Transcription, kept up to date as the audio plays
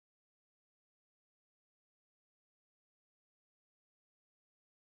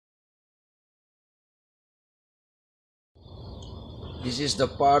This is the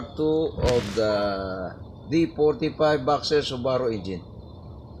part 2 of the D45 Boxer Subaru engine.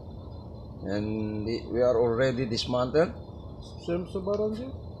 And we are already dismantled. Same Subaru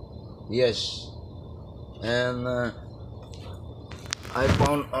engine? Yes. And I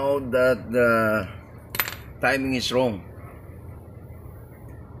found out that the timing is wrong.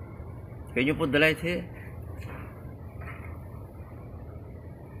 Can you put the light here?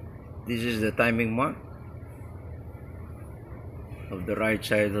 This is the timing mark of the right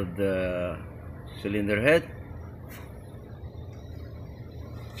side of the cylinder head,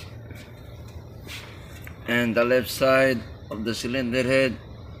 and the left side of the cylinder head,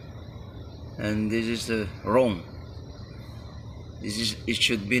 and this is the wrong. It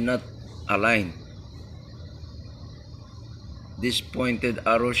should be not aligned. This pointed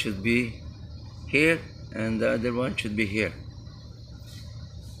arrow should be here and the other one should be here,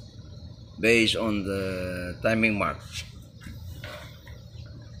 based on the timing mark.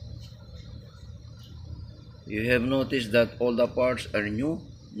 You have noticed that all the parts are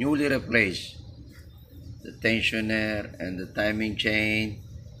newly replaced. The tensioner and the timing chain,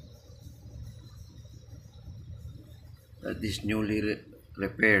 that is newly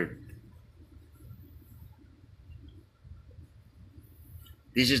repaired.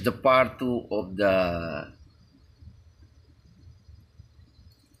 This is the part 2 of the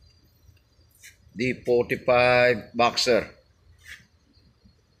D45 Boxer.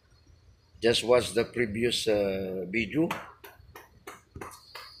 Just watch the previous video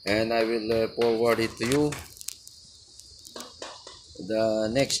and I will forward it to you. The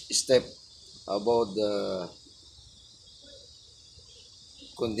next step about the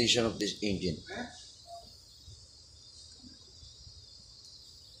condition of this engine.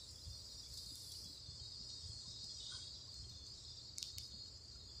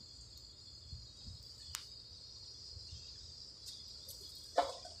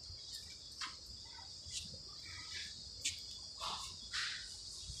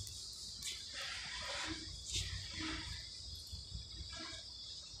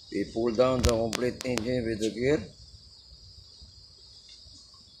 We pull down the complete engine with the gear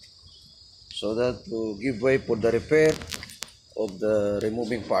so that to give way for the repair of the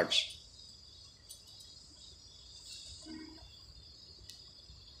removing parts.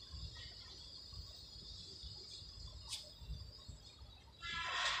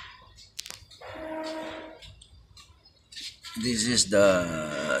 This is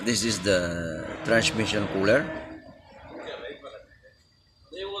the transmission cooler.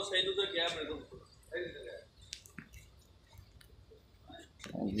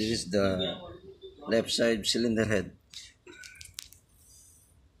 This is the left side cylinder head.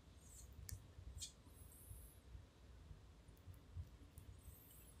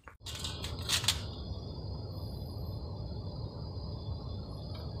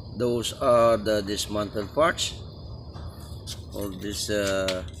 Those are the dismantled parts of this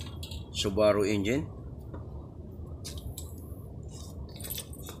Subaru engine.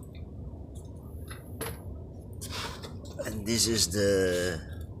 And this is the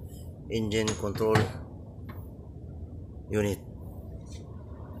engine control unit.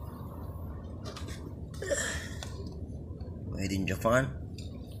 Made in Japan.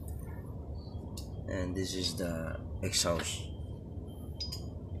 And this is the exhaust.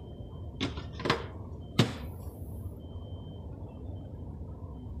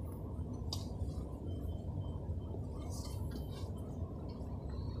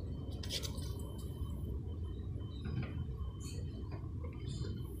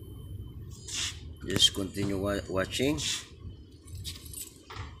 Just continue watching,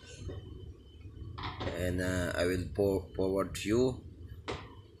 and I will forward to you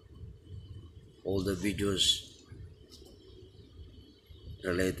all the videos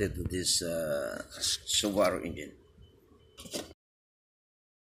related to this Subaru engine.